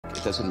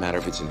It doesn't matter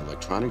if it's an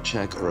electronic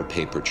check or a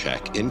paper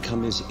check.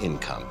 Income is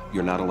income.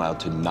 You're not allowed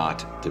to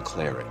not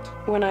declare it.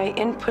 When I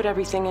input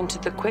everything into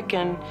the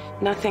Quicken,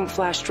 nothing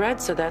flashed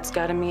red, so that's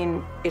gotta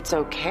mean it's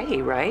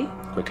okay, right?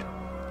 Quicken.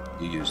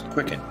 You used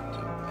Quicken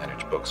to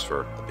manage books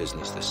for a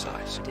business this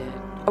size. I did.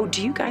 Oh,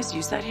 do you guys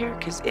use that here?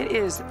 Because it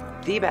is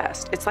the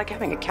best. It's like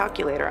having a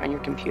calculator on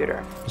your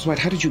computer. Ms. White,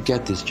 how did you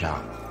get this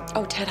job?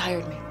 Oh, Ted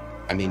hired me.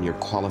 I mean, your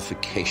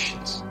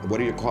qualifications. What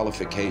are your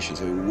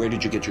qualifications? I mean, where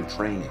did you get your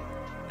training?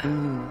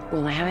 Oh,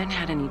 well, I haven't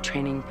had any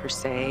training per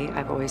se.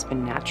 I've always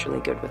been naturally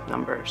good with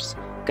numbers.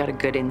 Got a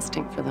good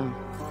instinct for them.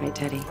 Right,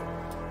 Teddy?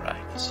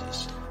 Right. This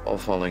is all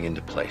falling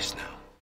into place now.